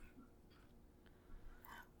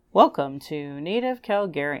Welcome to Native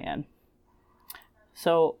Calgarian.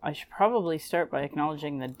 So I should probably start by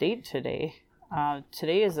acknowledging the date today.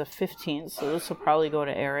 Today is the 15th, so this will probably go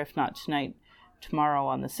to air, if not tonight, tomorrow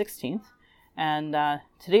on the 16th. And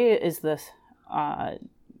today is the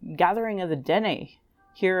gathering of the Dene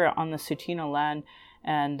here on the Tsuut'ina land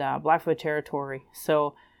and Blackfoot territory.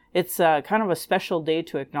 So it's kind of a special day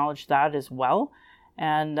to acknowledge that as well.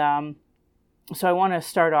 And so I want to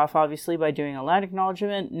start off, obviously, by doing a land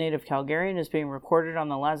acknowledgement. Native Calgarian is being recorded on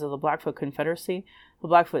the lands of the Blackfoot Confederacy. The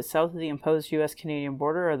Blackfoot south of the imposed U.S.-Canadian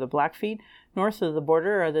border are the Blackfeet. North of the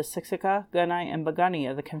border are the Siksika, Gunai, and Piikani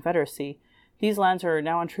of the Confederacy. These lands are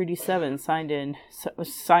now on Treaty 7, signed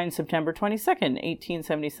September 22nd,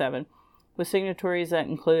 1877, with signatories that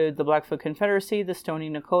include the Blackfoot Confederacy, the Stoney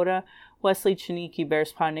Nakoda, Wesley Chiniki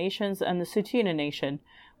Bearspaw Nations, and the Tsuut'ina Nation.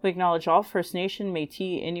 We acknowledge all First Nation,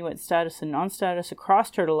 Métis, Inuit status, and non-status across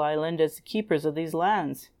Turtle Island as the keepers of these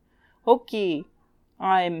lands. Oki,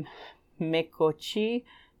 I'm Mekochi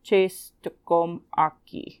Chestokom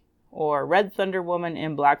Aki, or Red Thunder Woman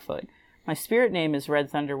in Blackfoot. My spirit name is Red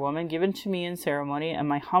Thunder Woman, given to me in ceremony, and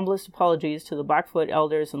my humblest apologies to the Blackfoot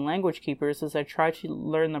elders and language keepers as I try to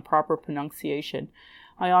learn the proper pronunciation.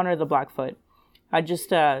 I honor the Blackfoot. I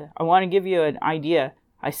want to give you an idea.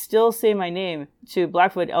 I still say my name to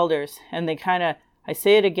Blackfoot elders, and I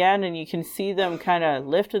say it again, and you can see them kind of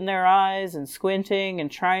lifting their eyes and squinting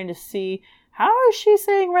and trying to see, how is she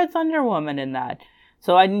saying Red Thunder Woman in that?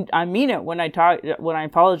 So I mean it when I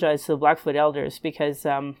apologize to the Blackfoot elders because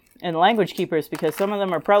and language keepers, because some of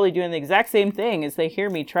them are probably doing the exact same thing as they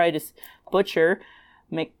hear me try to butcher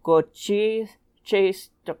Mekochi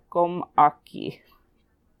Chestokom Aki.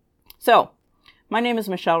 So, my name is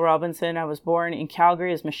Michelle Robinson. I was born in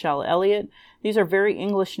Calgary as Michelle Elliott. These are very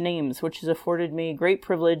English names, which has afforded me great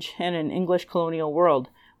privilege in an English colonial world.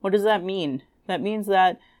 What does that mean? That means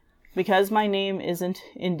that because my name isn't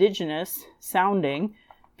Indigenous sounding,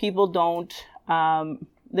 people don't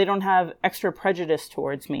have extra prejudice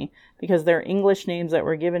towards me because they're English names that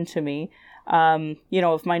were given to me.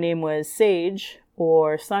 If my name was Sage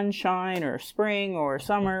or Sunshine or Spring or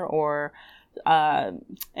Summer or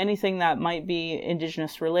anything that might be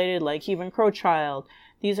Indigenous related, like even Crowchild,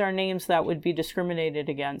 these are names that would be discriminated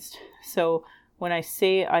against. So when I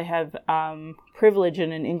say I have privilege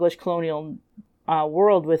in an English colonial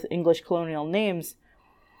world with English colonial names,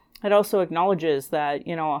 it also acknowledges that,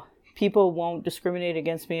 people won't discriminate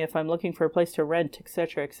against me if I'm looking for a place to rent,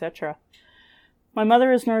 etc., etc. My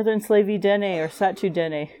mother is Northern Slavey Dene or Satu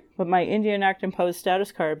Dene, but my Indian Act imposed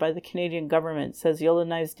status card by the Canadian government says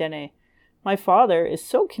Yellowknives Dene. My father is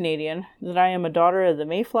so Canadian that I am a daughter of the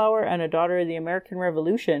Mayflower and a daughter of the American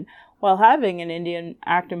Revolution while having an Indian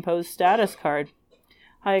Act imposed status card.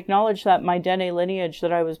 I acknowledge that my Dene lineage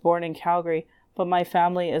that I was born in Calgary, but my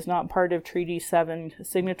family is not part of Treaty 7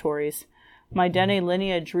 signatories. My Dene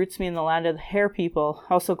lineage roots me in the land of the Hare people,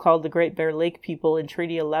 also called the Great Bear Lake people in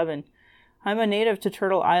Treaty 11. I'm a native to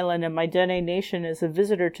Turtle Island, and my Dene nation is a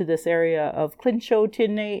visitor to this area of Clincho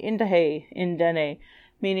Tinne Indahe in Dene,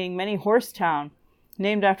 meaning Many Horse Town,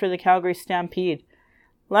 named after the Calgary Stampede.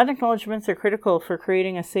 Land acknowledgements are critical for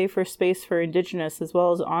creating a safer space for Indigenous as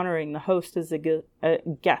well as honoring the host as a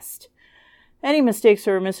guest. Any mistakes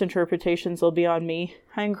or misinterpretations will be on me.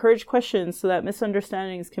 I encourage questions so that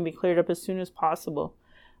misunderstandings can be cleared up as soon as possible.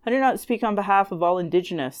 I do not speak on behalf of all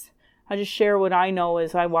Indigenous. I just share what I know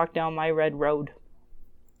as I walk down my red road.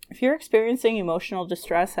 If you're experiencing emotional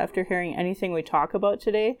distress after hearing anything we talk about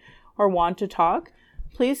today or want to talk,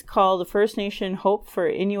 please call the First Nation Hope for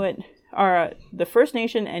Inuit, or the First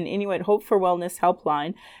Nation and Inuit Hope for Wellness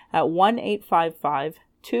helpline at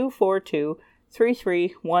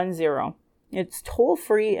 1-855-242-3310. It's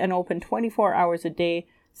toll-free and open 24 hours a day,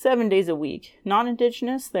 7 days a week.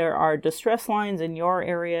 Non-Indigenous, there are distress lines in your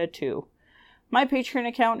area too. My Patreon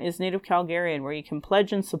account is Native Calgarian, where you can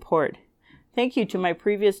pledge and support. Thank you to my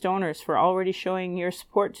previous donors for already showing your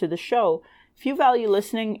support to the show. If you value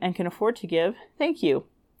listening and can afford to give, thank you.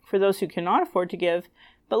 For those who cannot afford to give,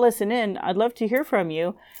 but listen in, I'd love to hear from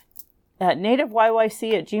you at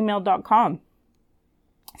nativeyyc@gmail.com.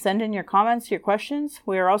 Send in your comments, your questions.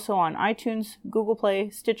 We are also on iTunes, Google Play,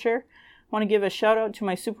 Stitcher. I want to give a shout out to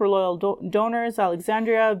my super loyal donors,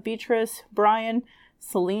 Alexandria, Beatrice, Brian,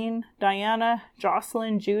 Celine, Diana,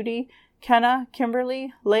 Jocelyn, Judy, Kenna,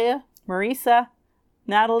 Kimberly, Leah, Marisa,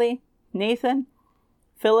 Natalie, Nathan,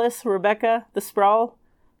 Phyllis, Rebecca, The Sprawl,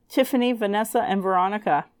 Tiffany, Vanessa, and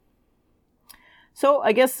Veronica. So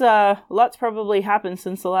I guess lots probably happened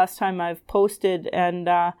since the last time I've posted, and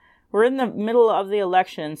we're in the middle of the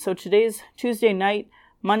election. So today's Tuesday night.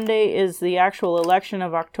 Monday is the actual election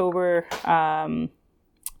of October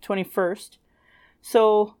 21st.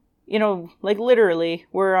 So, like literally,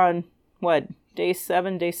 we're on, day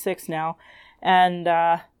 7, day 6 now. And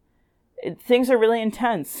things are really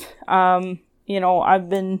intense. I've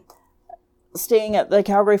been staying at the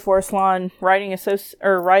Calgary Forest Lawn writing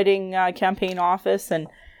campaign office, and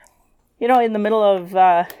in the middle of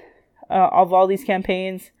all these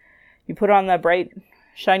campaigns, you put on that bright,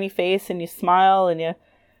 shiny face and you smile and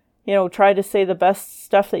you try to say the best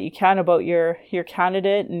stuff that you can about your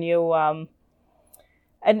candidate, and you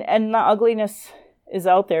and the ugliness is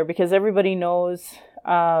out there because everybody knows.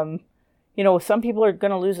 Some people are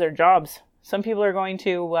going to lose their jobs. Some people are going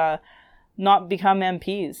to not become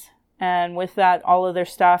MPs. And with that, all of their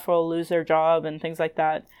staff will lose their job and things like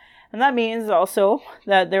that. And that means also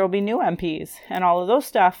that there will be new MPs. And all of those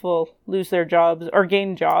staff will lose their jobs or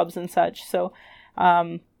gain jobs and such. So,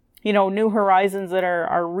 new horizons that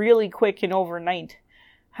are really quick and overnight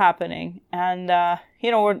happening. And,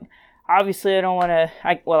 obviously I don't want to,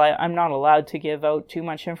 I'm not allowed to give out too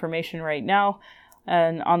much information right now.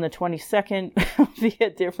 And on the 22nd, will be a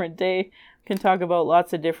different day. We can talk about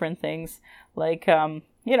lots of different things like,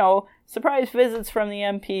 surprise visits from the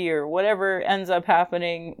MP or whatever ends up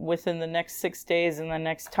happening within the next 6 days and the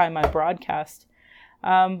next time I broadcast.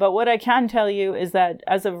 But what I can tell you is that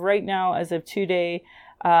as of right now, as of today,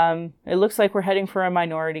 it looks like we're heading for a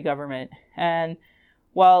minority government. And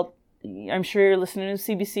while I'm sure you're listening to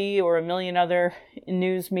CBC or a million other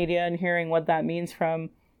news media and hearing what that means from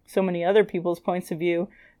so many other people's points of view,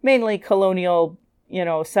 mainly colonial,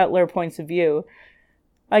 settler points of view,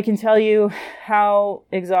 I can tell you how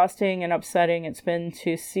exhausting and upsetting it's been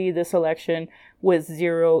to see this election with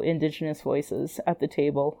 0 Indigenous voices at the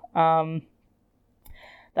table.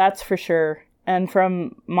 That's for sure. And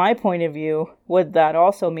from my point of view, what that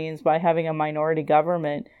also means by having a minority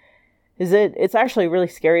government is it's actually really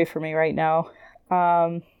scary for me right now.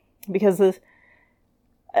 Because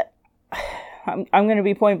I'm going to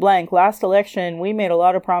be point blank. Last election, we made a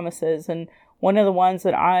lot of promises, and one of the ones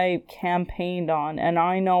that I campaigned on, and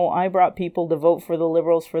I know I brought people to vote for the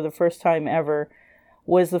Liberals for the first time ever,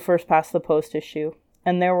 was the first past the post issue.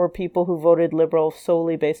 And there were people who voted Liberal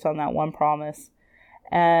solely based on that one promise.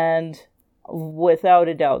 And without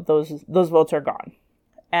a doubt, those votes are gone.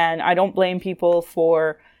 And I don't blame people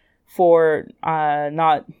for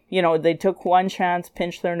not, they took one chance,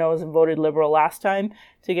 pinched their nose, and voted Liberal last time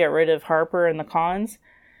to get rid of Harper and the Cons.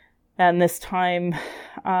 And this time,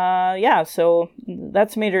 so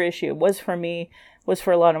that's a major issue. It was for me, was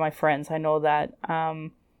for a lot of my friends. I know that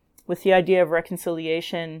with the idea of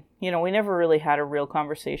reconciliation, we never really had a real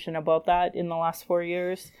conversation about that in the last 4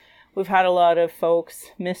 years. We've had a lot of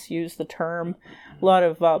folks misuse the term, a lot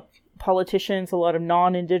of politicians, a lot of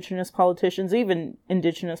non-Indigenous politicians, even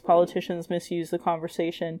Indigenous politicians misuse the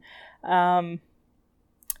conversation.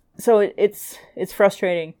 So it's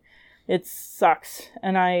frustrating. It sucks.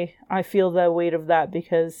 And I feel the weight of that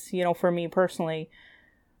because, for me personally,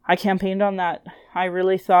 I campaigned on that. I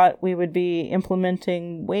really thought we would be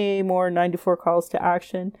implementing way more 94 calls to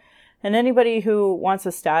action. And anybody who wants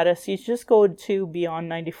a status, you just go to Beyond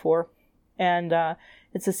 94. And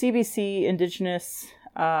it's a CBC Indigenous,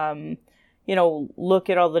 look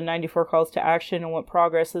at all the 94 calls to action and what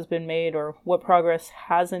progress has been made or what progress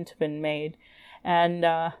hasn't been made. And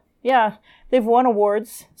they've won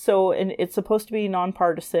awards, and it's supposed to be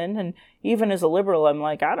nonpartisan. And even as a Liberal, I'm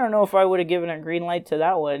like, I don't know if I would have given a green light to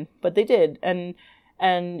that one, but they did. And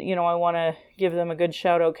I want to give them a good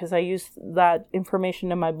shout out because I used that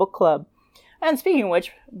information in my book club. And speaking of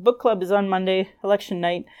which, book club is on Monday, election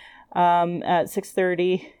night, at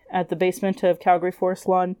 6:30 at the basement of Calgary Forest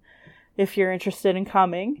Lawn. If you're interested in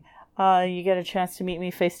coming, you get a chance to meet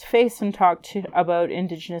me face to face and talk about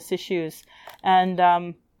Indigenous issues. And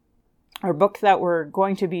our book that we're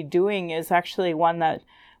going to be doing is actually one that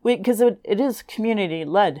because it is community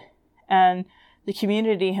led, and the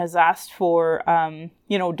community has asked for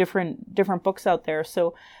different books out there.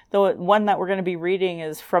 So the one that we're going to be reading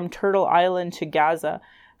is From Turtle Island to Gaza,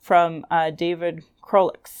 from David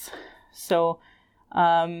Krolix. So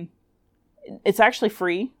it's actually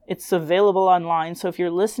free. It's available online. So if you're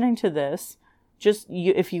listening to this,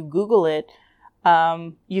 if you Google it,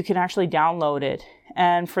 you can actually download it.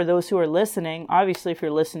 And for those who are listening, obviously if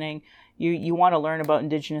you're listening, you want to learn about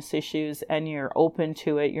Indigenous issues and you're open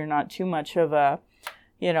to it. You're not too much of a,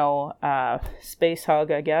 space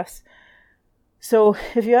hog, I guess. So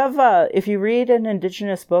if you read an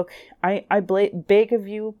Indigenous book, I beg of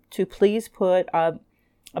you to please put a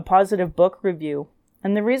positive book review.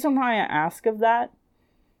 And the reason why I ask of that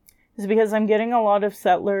is because I'm getting a lot of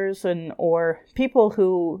settlers or people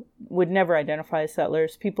who would never identify as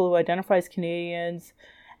settlers, people who identify as Canadians,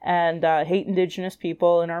 and hate Indigenous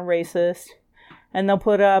people and are racist. And they'll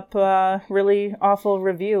put up a really awful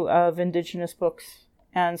review of Indigenous books.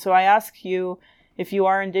 And so I ask you, if you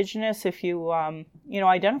are Indigenous, if you,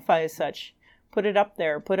 identify as such, put it up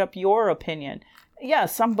there. Put up your opinion. Yeah,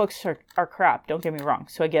 some books are crap, don't get me wrong,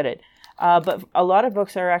 so I get it. But a lot of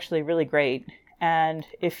books are actually really great. And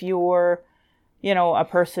if you're, a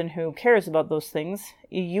person who cares about those things,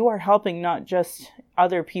 you are helping not just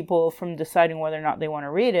other people from deciding whether or not they want to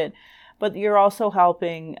read it, but you're also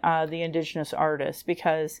helping the Indigenous artists,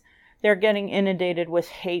 because they're getting inundated with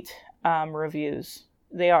hate reviews.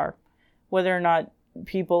 They are. Whether or not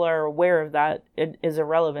people are aware of that, it is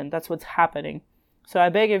irrelevant. That's what's happening. So I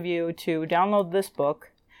beg of you to download this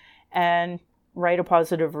book and write a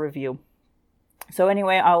positive review. So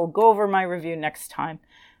anyway, I'll go over my review next time.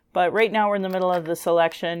 But right now we're in the middle of the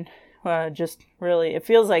selection. Just really, it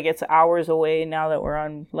feels like it's hours away now that we're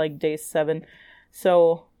on like day 7.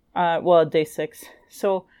 So, day 6.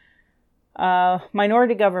 So,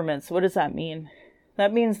 minority governments, what does that mean?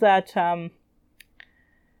 That means that, I'm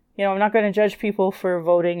not going to judge people for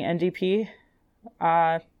voting NDP.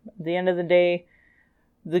 At the end of the day,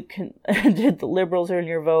 did the Liberals earn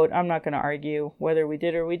your vote? I'm not going to argue whether we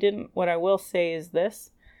did or we didn't. What I will say is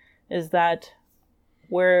this, is that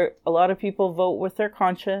where a lot of people vote with their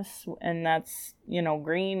conscience, and that's,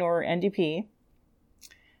 Green or NDP,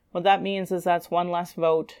 what that means is that's one less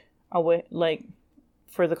vote away, like,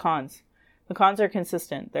 for the cons. The cons are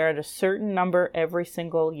consistent. They're at a certain number every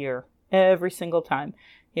single year, every single time.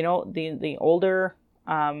 The older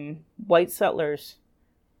white settlers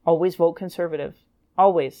always vote Conservative.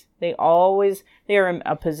 Always. They are in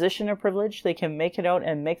a position of privilege. They can make it out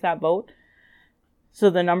and make that vote. So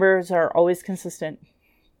the numbers are always consistent.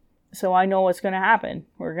 So I know what's going to happen.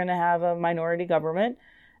 We're going to have a minority government,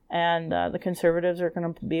 and the Conservatives are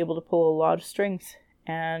going to be able to pull a lot of strings.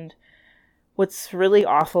 And what's really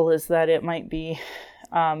awful is that it might be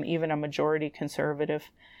even a majority Conservative.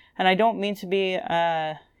 And I don't mean to be,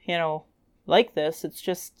 like this. It's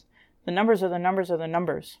just the numbers are the numbers are the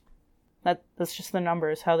numbers. That's just the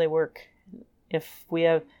numbers, how they work. If we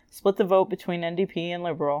have split the vote between NDP and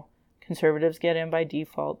Liberal, Conservatives get in by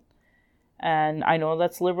default. And I know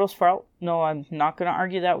that's Liberals' fault. No, I'm not going to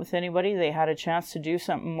argue that with anybody. They had a chance to do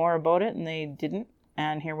something more about it, and they didn't.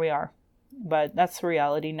 And here we are. But that's the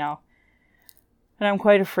reality now. And I'm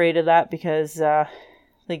quite afraid of that because, I'm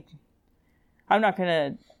not going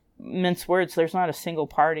to mince words. There's not a single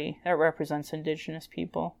party that represents Indigenous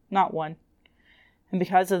people. Not one. And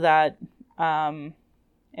because of that,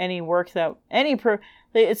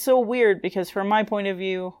 it's so weird because from my point of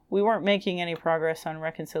view, we weren't making any progress on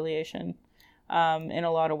reconciliation in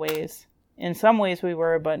a lot of ways. In some ways we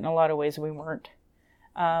were, but in a lot of ways we weren't.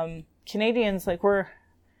 Canadians, we're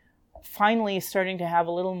finally starting to have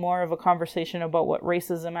a little more of a conversation about what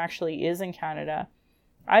racism actually is in Canada.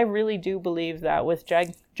 I really do believe that with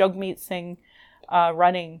Jagmeet Singh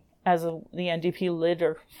running as the NDP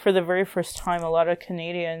leader for the very first time, a lot of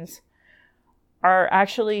Canadians are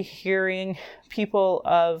actually hearing people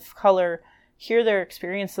of color hear their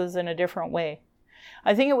experiences in a different way.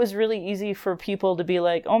 I think it was really easy for people to be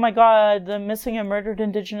like, oh my God, the Missing and Murdered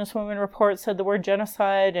Indigenous Women report said the word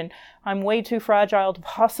genocide, and I'm way too fragile to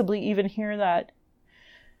possibly even hear that.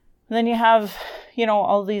 And then you have,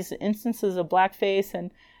 all these instances of blackface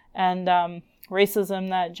and racism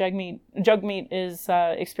that Jagmeet is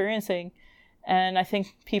experiencing. And I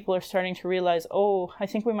think people are starting to realize, I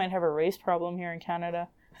think we might have a race problem here in Canada.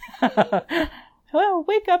 Well,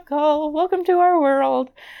 wake up call. Welcome to our world.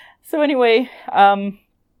 So anyway,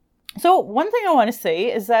 so one thing I want to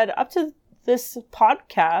say is that up to this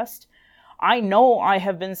podcast, I know I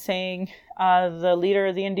have been saying the leader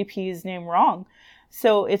of the NDP's name wrong.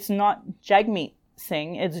 So it's not Jagmeet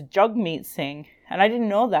Singh, it's Jagmeet Singh. And I didn't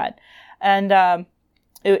know that. And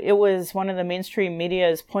it was one of the mainstream media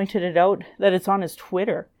has pointed it out that it's on his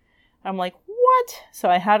Twitter. I'm like, what? So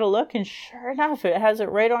I had a look, and sure enough, it has it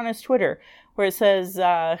right on his Twitter where it says,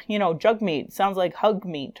 Jagmeet sounds like hug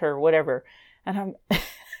meat or whatever. And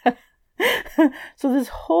I'm so this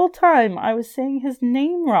whole time I was saying his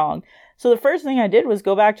name wrong. So the first thing I did was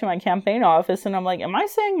go back to my campaign office, and I'm like, am I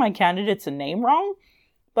saying my candidate's name wrong?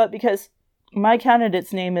 But because my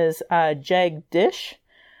candidate's name is Jagdish.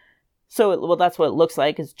 So, that's what it looks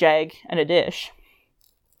like, is Jag and a dish.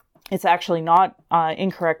 It's actually not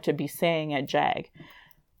incorrect to be saying a Jag.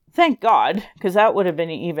 Thank God, because that would have been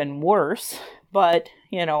even worse. But,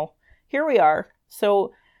 here we are.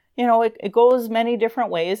 So, it goes many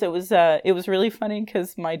different ways. It was really funny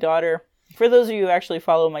because my daughter, for those of you who actually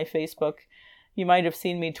follow my Facebook, you might have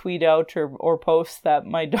seen me tweet out or post that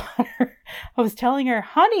my daughter I was telling her,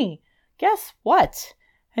 honey, guess what?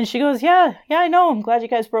 And she goes, yeah, I know. I'm glad you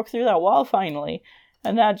guys broke through that wall finally.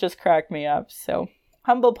 And that just cracked me up. So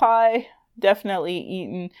humble pie, definitely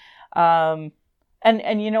eaten.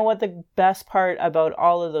 And you know what the best part about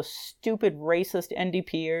all of those stupid racist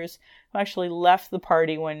NDPers who actually left the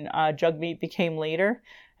party when Jagmeet became leader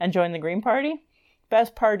and joined the Green Party?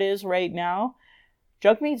 Best part is right now,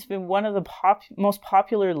 Jagmeet's been one of the most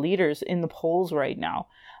popular leaders in the polls right now.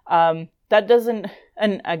 That doesn't,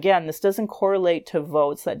 and again, this doesn't correlate to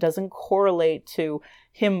votes. That doesn't correlate to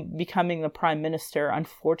him becoming the prime minister,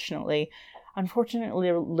 unfortunately.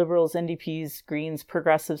 Unfortunately, Liberals, NDPs, Greens,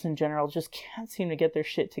 Progressives in general just can't seem to get their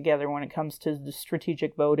shit together when it comes to the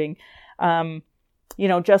strategic voting.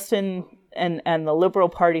 Justin and the Liberal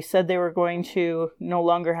Party said they were going to no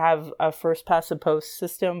longer have a first past the post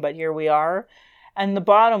system, but here we are. And the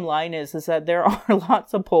bottom line is that there are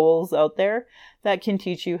lots of polls out there that can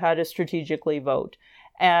teach you how to strategically vote.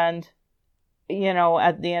 And,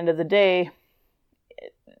 at the end of the day,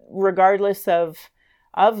 regardless of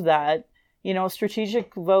that,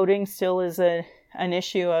 strategic voting still is an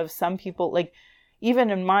issue of some people. Like, even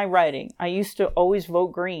in my riding, I used to always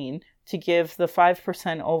vote Green to give the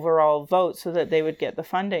 5% overall vote so that they would get the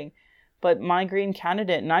funding. But my Green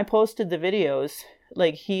candidate, and I posted the videos,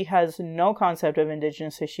 like, he has no concept of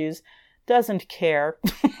Indigenous issues, doesn't care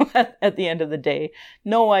at the end of the day,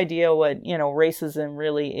 no idea what, racism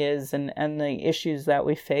really is and the issues that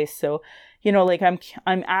we face. So,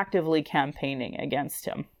 I'm actively campaigning against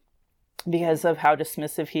him because of how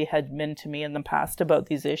dismissive he had been to me in the past about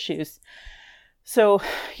these issues. So,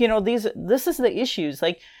 this is the issues.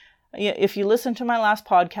 Like, if you listen to my last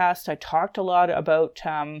podcast, I talked a lot about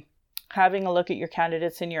having a look at your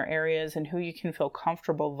candidates in your areas and who you can feel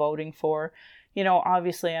comfortable voting for.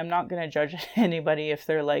 Obviously, I'm not going to judge anybody if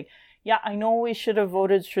they're like, yeah, I know we should have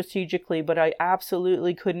voted strategically, but I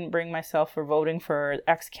absolutely couldn't bring myself for voting for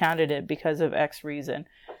X candidate because of X reason.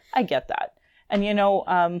 I get that. And,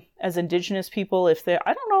 as Indigenous people,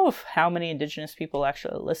 I don't know how many Indigenous people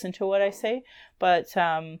actually listen to what I say, but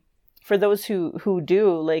for those who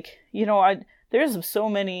do, there's so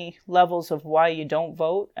many levels of why you don't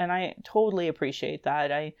vote, and I totally appreciate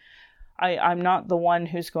that. I'm not the one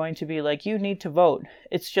who's going to be like, you need to vote.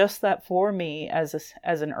 It's just that for me, as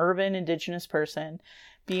an urban Indigenous person,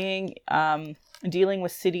 dealing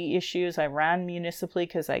with city issues, I ran municipally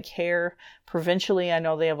because I care. Provincially, I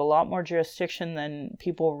know they have a lot more jurisdiction than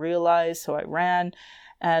people realize, so I ran,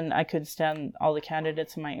 and I could stand all the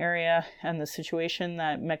candidates in my area and the situation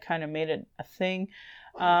that kind of made it a thing.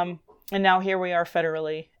 And now here we are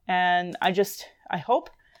federally. And I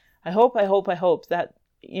hope that,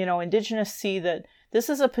 Indigenous see that this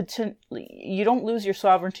is you don't lose your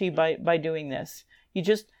sovereignty by doing this. You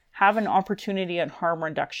just have an opportunity at harm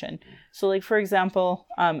reduction. So, like, for example,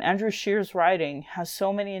 Andrew Scheer's riding has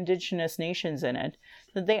so many Indigenous nations in it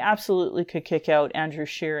that they absolutely could kick out Andrew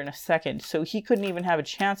Scheer in a second. So he couldn't even have a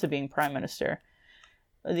chance of being prime minister.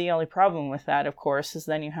 The only problem with that, of course, is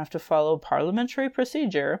then you have to follow parliamentary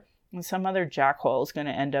procedure, and some other jackhole is going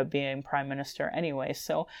to end up being prime minister anyway.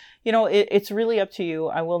 So, it's really up to you.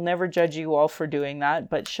 I will never judge you all for doing that,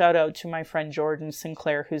 but shout out to my friend Jordan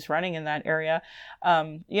Sinclair, who's running in that area.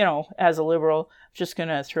 As a Liberal, I'm just going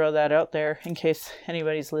to throw that out there in case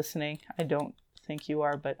anybody's listening. I don't think you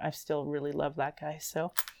are, but I still really love that guy.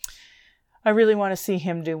 So I really want to see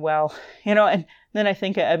him do well, and then I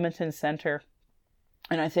think of Edmonton Centre.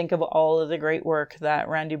 And I think of all of the great work that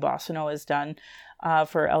Randy Bossino has done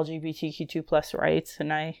for LGBTQ2 plus rights.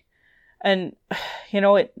 And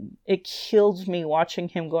it killed me watching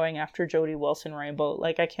him going after Jody Wilson-Raybould.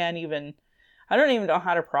 Like, I don't even know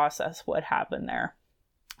how to process what happened there.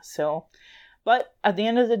 So, but at the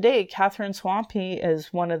end of the day, Catherine Swampy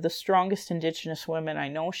is one of the strongest Indigenous women I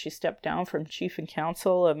know. She stepped down from Chief and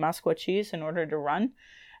Council of Maskwacis in order to run,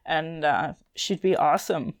 and she'd be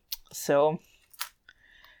awesome. So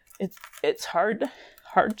it's hard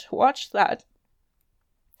to watch that.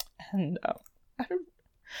 And I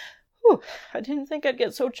didn't think I'd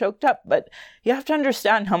get so choked up, but you have to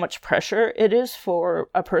understand how much pressure it is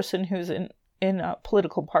for a person who's in a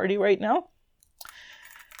political party right now.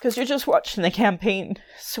 Because you're just watching the campaign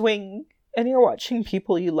swing, and you're watching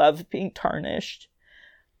people you love being tarnished,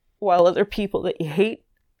 while other people that you hate,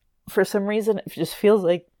 for some reason, it just feels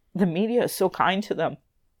like the media is so kind to them.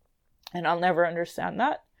 And I'll never understand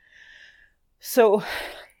that. So,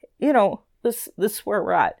 this is where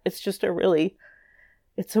we're at. It's just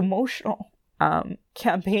it's emotional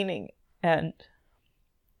campaigning and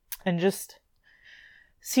just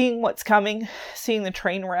seeing what's coming, seeing the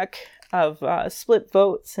train wreck of split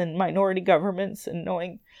votes and minority governments, and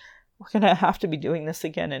knowing we're going to have to be doing this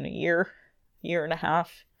again in a year and a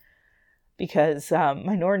half, because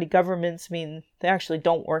minority governments mean they actually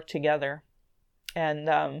don't work together. And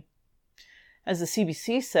as the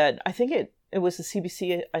CBC said, I think it was the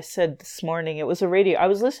CBC I said this morning, it was a radio. I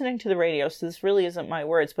was listening to the radio, so this really isn't my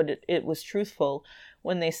words, but it was truthful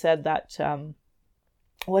when they said that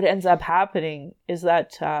what ends up happening is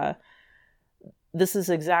that this is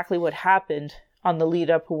exactly what happened on the lead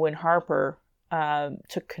up when Harper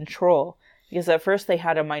took control. Because at first they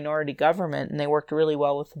had a minority government and they worked really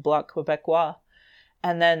well with the Bloc Québécois.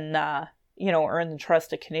 And then, earned the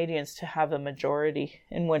trust of Canadians to have a majority,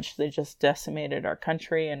 in which they just decimated our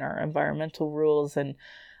country and our environmental rules. And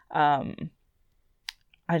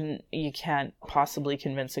you can't possibly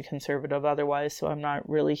convince a conservative otherwise, so I'm not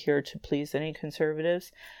really here to please any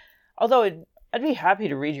conservatives. Although I'd be happy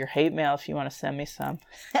to read your hate mail if you want to send me some.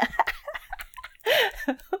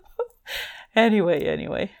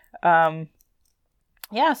 Anyway.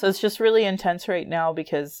 So it's just really intense right now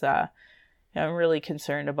because I'm really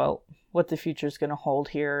concerned about what the future is going to hold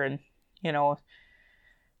here. And,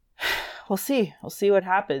 we'll see. We'll see what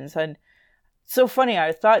happens. And it's so funny.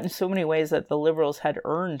 I thought in so many ways that the Liberals had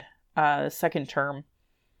earned a second term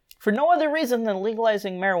for no other reason than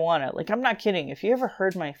legalizing marijuana. Like, I'm not kidding. If you ever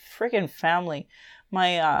heard my friggin' family,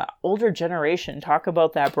 my older generation, talk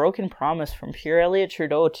about that broken promise from Pierre Elliott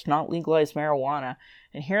Trudeau to not legalize marijuana,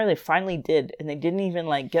 and here they finally did, and they didn't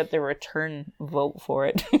even get their return vote for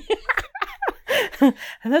it.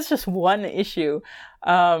 And that's just one issue.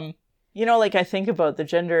 I think about the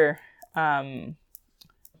gender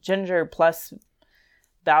plus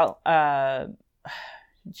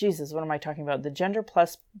Jesus, what am I talking about? The Gender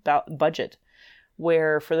Plus budget,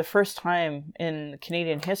 where for the first time in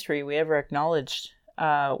Canadian history, we ever acknowledged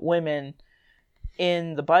women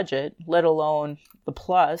in the budget, let alone the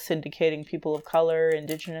plus, indicating people of color,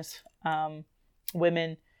 Indigenous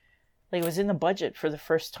women. Like, it was in the budget for the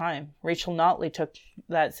first time. Rachel Notley took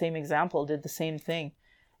that same example, did the same thing.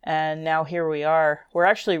 And now here we are. We're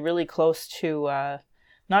actually really close to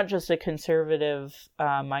not just a conservative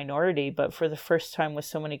minority, but for the first time with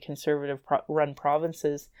so many conservative-run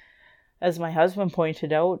provinces, as my husband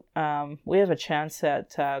pointed out, we have a chance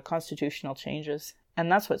at constitutional changes.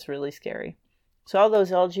 And that's what's really scary. So all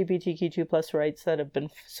those LGBTQ2 plus rights that have been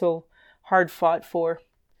so hard fought for,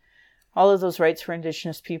 all of those rights for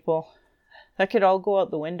Indigenous people, that could all go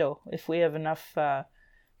out the window if we have enough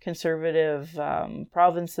conservative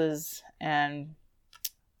provinces and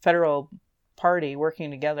federal party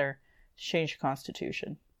working together to change the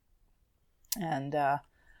Constitution. And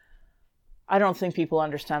I don't think people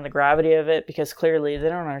understand the gravity of it, because clearly they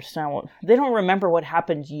don't remember what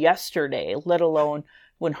happened yesterday, let alone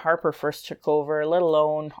when Harper first took over, let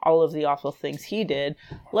alone all of the awful things he did,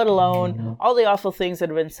 let alone all the awful things that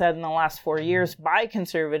have been said in the last 4 years by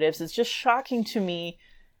conservatives. It's just shocking to me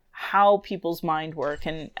how people's mind work.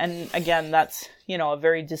 And again, that's, a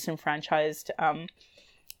very disenfranchised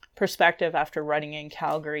perspective after running in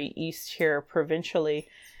Calgary East here provincially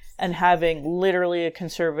and having literally a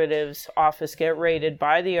conservative's office get raided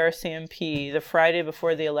by the RCMP the Friday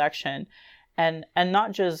before the election, and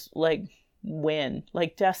not just win,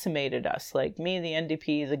 decimated us, me, the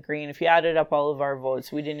NDP, the Green. If you added up all of our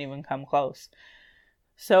votes, we didn't even come close.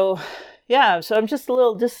 So I'm just a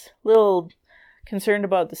little concerned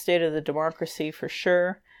about the state of the democracy for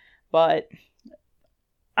sure. But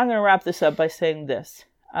I'm going to wrap this up by saying this.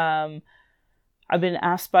 I've been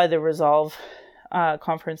asked by the Resolve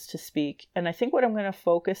conference to speak, and I think what I'm going to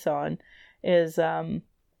focus on is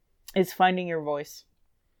finding your voice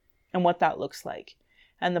and what that looks like,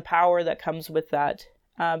 and the power that comes with that.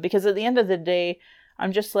 Because at the end of the day,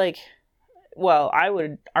 I'm just I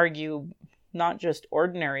would argue not just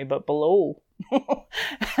ordinary, but below.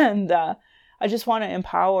 And I just want to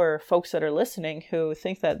empower folks that are listening who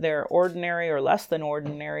think that they're ordinary or less than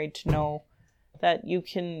ordinary to know that you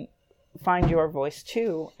can find your voice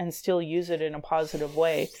too and still use it in a positive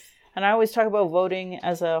way. And I always talk about voting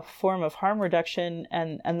as a form of harm reduction,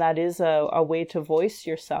 and that is a way to voice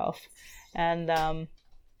yourself. And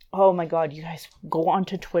oh my God, you guys, go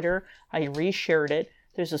onto Twitter. I reshared it.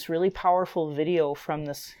 There's this really powerful video from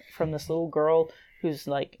this little girl who's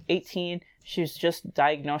 18. She's just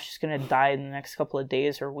diagnosed. She's going to die in the next couple of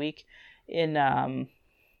days or week in the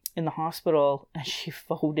hospital, and she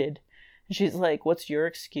voted. And she's like, "What's your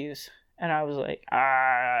excuse?" And I was like,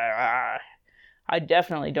 I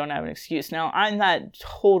definitely don't have an excuse. Now, I'm that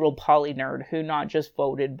total poly nerd who not just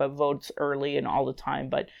voted, but votes early and all the time.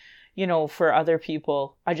 But, for other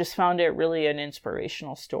people, I just found it really an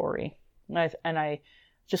inspirational story. And I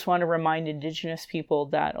just want to remind Indigenous people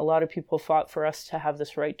that a lot of people fought for us to have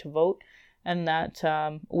this right to vote, and that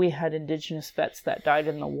we had Indigenous vets that died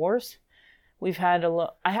in the wars. I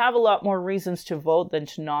have a lot more reasons to vote than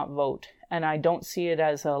to not vote, and I don't see it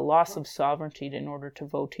as a loss of sovereignty in order to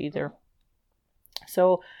vote either.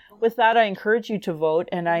 So with that, I encourage you to vote,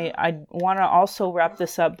 and I want to also wrap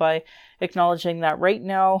this up by acknowledging that right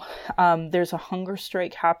now there's a hunger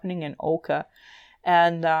strike happening in Oka,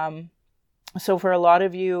 and so for a lot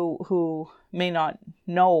of you who may not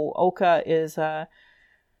know, Oka is,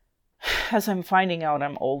 as I'm finding out,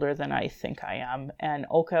 I'm older than I think I am, and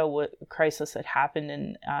Oka crisis that happened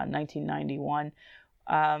in 1991.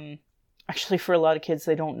 Actually, for a lot of kids,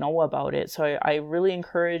 they don't know about it. So I really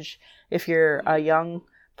encourage, if you're a young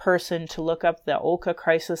person, to look up the Oka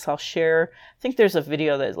crisis. I'll share, I think there's a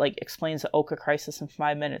video that like explains the Oka crisis in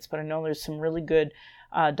 5 minutes, but I know there's some really good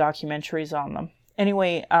documentaries on them.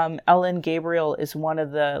 Anyway, Ellen Gabriel is one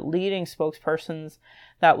of the leading spokespersons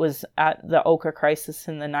that was at the Oka crisis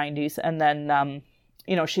in the 90s. And then,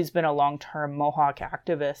 she's been a long-term Mohawk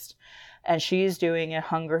activist. And she's doing a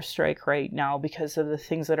hunger strike right now because of the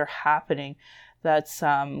things that are happening that's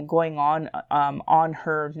going on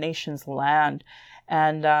her nation's land.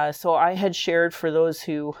 And so I had shared, for those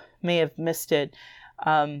who may have missed it,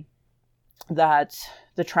 that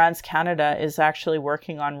the TransCanada is actually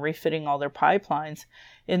working on refitting all their pipelines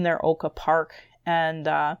in their Oka Park. And,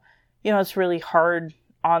 it's really hard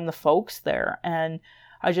on the folks there. And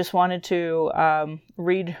I just wanted to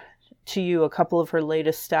read to you a couple of her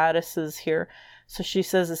latest statuses here. So she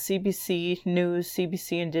says the CBC News,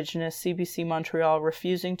 CBC Indigenous, CBC Montreal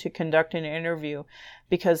refusing to conduct an interview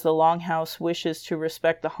because the Longhouse wishes to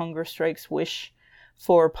respect the hunger strike's wish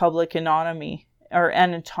for public autonomy,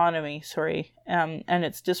 and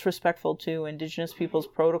it's disrespectful to Indigenous people's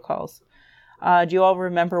protocols. Do you all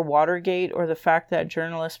remember Watergate, or the fact that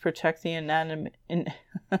journalists protect the anonymous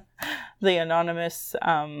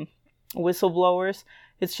whistleblowers?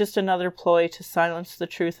 It's just another ploy to silence the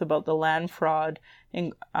truth about the land fraud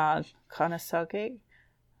in Kanasake,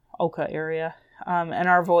 Oka area, and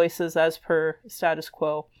our voices as per status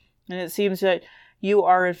quo. And it seems that you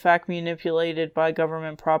are in fact manipulated by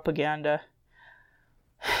government propaganda.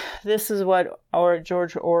 This is what our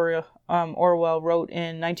George Orwell wrote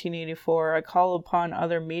in 1984. I call upon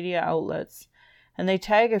other media outlets, and they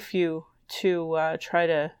tag a few to try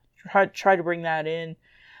to bring that in,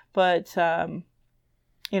 but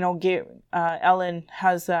Ellen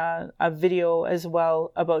has a video as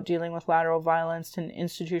well about dealing with lateral violence and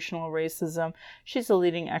institutional racism. She's a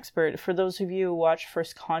leading expert. For those of you who watch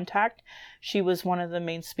First Contact, she was one of the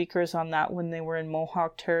main speakers on that when they were in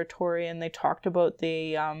Mohawk territory, and they talked about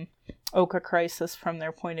the Oka crisis from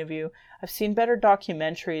their point of view. I've seen better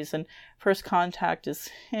documentaries, and First Contact is,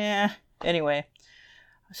 anyway.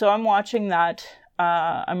 So I'm watching that.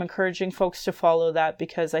 I'm encouraging folks to follow that,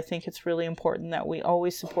 because I think it's really important that we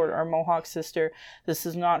always support our Mohawk sister. This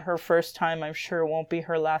is not her first time. I'm sure it won't be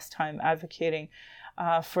her last time advocating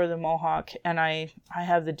for the Mohawk. And I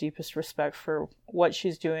have the deepest respect for what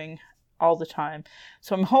she's doing all the time.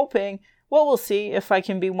 So I'm hoping, well, we'll see if I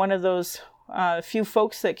can be one of those few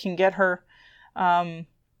folks that can get her. And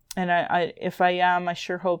if I am, I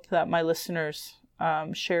sure hope that my listeners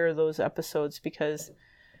share those episodes, because,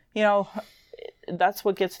 that's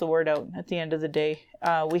what gets the word out at the end of the day.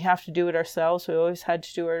 We have to do it ourselves. We always had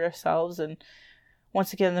to do it ourselves. And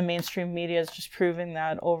once again, the mainstream media is just proving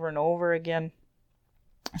that over and over again.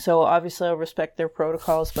 So obviously I respect their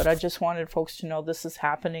protocols, but I just wanted folks to know this is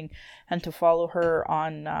happening, and to follow her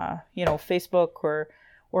on, Facebook or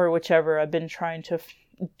whichever. I've been trying to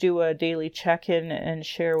do a daily check-in and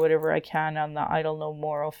share whatever I can on the Idle No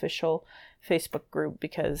More official Facebook group,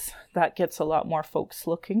 because that gets a lot more folks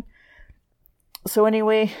looking. So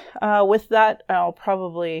anyway, with that, I'll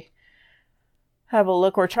probably have a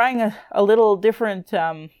look. We're trying a little different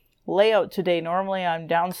layout today. Normally I'm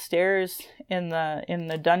downstairs in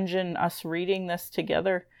the dungeon, us reading this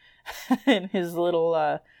together in his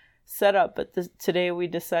little setup. But today we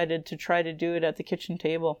decided to try to do it at the kitchen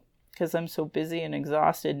table, because I'm so busy and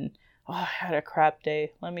exhausted. And I had a crap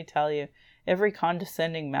day. Let me tell you, every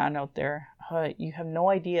condescending man out there, you have no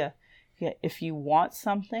idea. If you want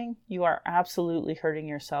something, you are absolutely hurting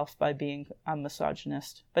yourself by being a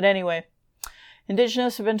misogynist. But anyway,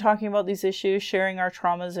 Indigenous have been talking about these issues, sharing our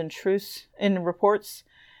traumas and truths in reports,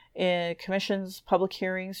 in commissions, public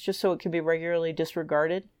hearings, just so it can be regularly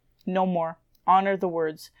disregarded. No more. Honor the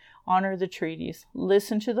words. Honor the treaties.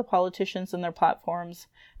 Listen to the politicians and their platforms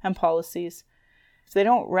and policies. If they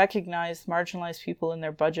don't recognize marginalized people in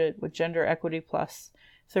their budget with Gender Equity Plus,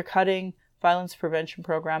 if they're cutting violence prevention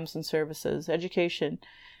programs and services, education,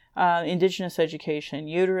 Indigenous education,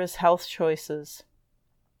 uterus health choices,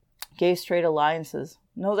 gay-straight alliances.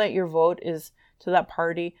 Know that your vote is to that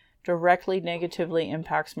party directly negatively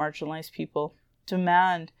impacts marginalized people.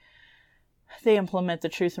 Demand they implement the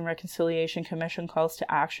Truth and Reconciliation Commission calls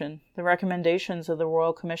to action, the recommendations of the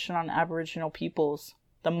Royal Commission on Aboriginal Peoples,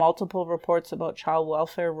 the multiple reports about child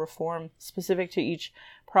welfare reform specific to each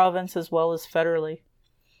province as well as federally,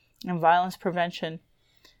 and violence prevention.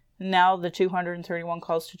 Now the 231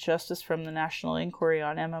 calls to justice from the National Inquiry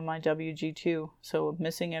on MMIWG2, so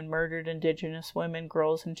missing and murdered Indigenous women,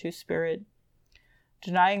 girls, and Two-Spirit.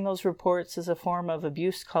 Denying those reports is a form of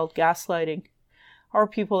abuse called gaslighting. Our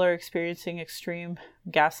people are experiencing extreme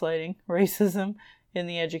gaslighting, racism in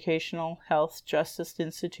the educational, health, justice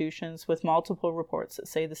institutions with multiple reports that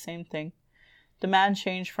say the same thing. Demand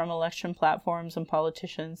change from election platforms and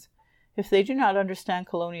politicians. If they do not understand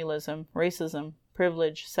colonialism, racism,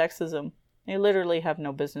 privilege, sexism, they literally have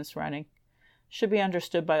no business running. Should be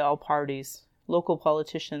understood by all parties, local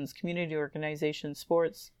politicians, community organizations,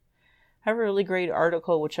 sports. I have a really great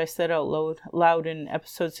article which I said out loud in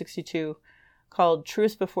episode 62 called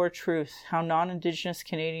Truth Before Truth, How Non-Indigenous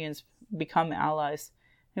Canadians Become Allies.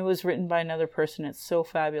 It was written by another person. It's so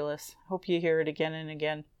fabulous. Hope you hear it again and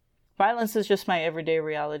again. Violence is just my everyday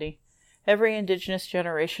reality. Every Indigenous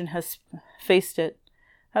generation has faced it.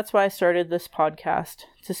 That's why I started this podcast,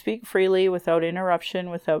 to speak freely without interruption,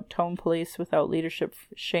 without tone police, without leadership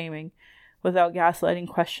shaming, without gaslighting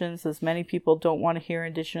questions, as many people don't want to hear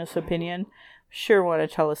Indigenous opinion, sure want to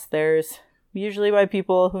tell us theirs. Usually by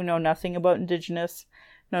people who know nothing about Indigenous,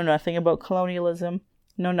 know nothing about colonialism,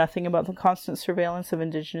 know nothing about the constant surveillance of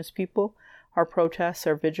Indigenous people, our protests,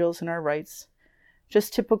 our vigils, and our rights.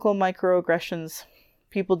 Just typical microaggressions,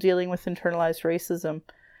 people dealing with internalized racism,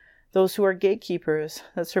 those who are gatekeepers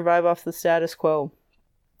that survive off the status quo,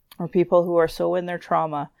 or people who are so in their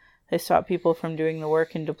trauma they stop people from doing the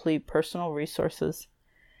work and deplete personal resources.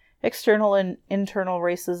 External and internal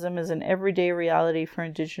racism is an everyday reality for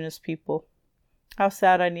Indigenous people. How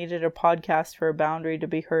sad I needed a podcast for a boundary to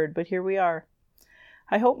be heard, but here we are.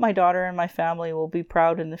 I hope my daughter and my family will be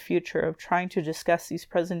proud in the future of trying to discuss these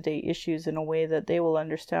present-day issues in a way that they will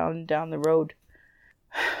understand down the road.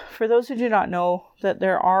 For those who do not know, that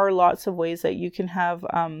there are lots of ways that you can have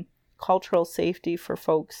cultural safety for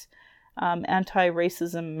folks,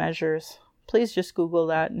 anti-racism measures. Please just Google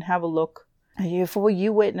that and have a look. If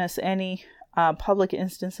you witness any public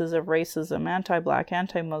instances of racism, anti-Black,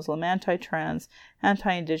 anti-Muslim, anti-trans,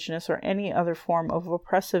 anti-Indigenous, or any other form of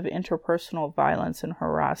oppressive interpersonal violence and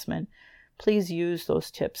harassment, please use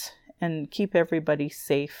those tips and keep everybody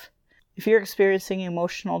safe. If you're experiencing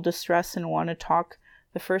emotional distress and want to talk,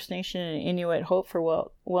 the First Nation and Inuit Hope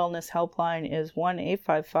for Wellness helpline is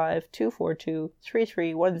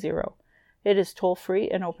 1-855-242-3310. It is toll-free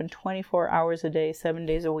and open 24 hours a day, 7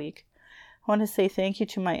 days a week. I want to say thank you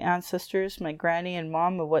to my ancestors, my granny and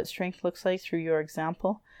mom, of what strength looks like through your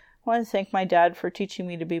example. I want to thank my dad for teaching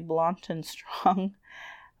me to be blunt and strong,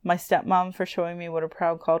 my stepmom for showing me what a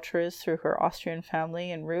proud culture is through her Austrian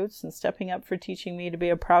family and roots, and stepping up for teaching me to be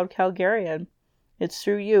a proud Calgarian. It's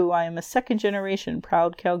through you I am a second-generation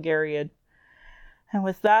proud Calgarian. And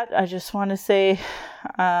with that, I just want to say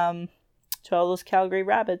to all those Calgary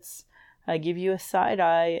rabbits, I give you a side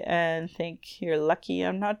eye and think you're lucky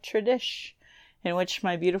I'm not Tradish, in which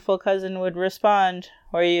my beautiful cousin would respond,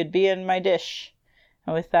 or you'd be in my dish.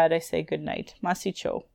 And with that, I say good night. Masicho.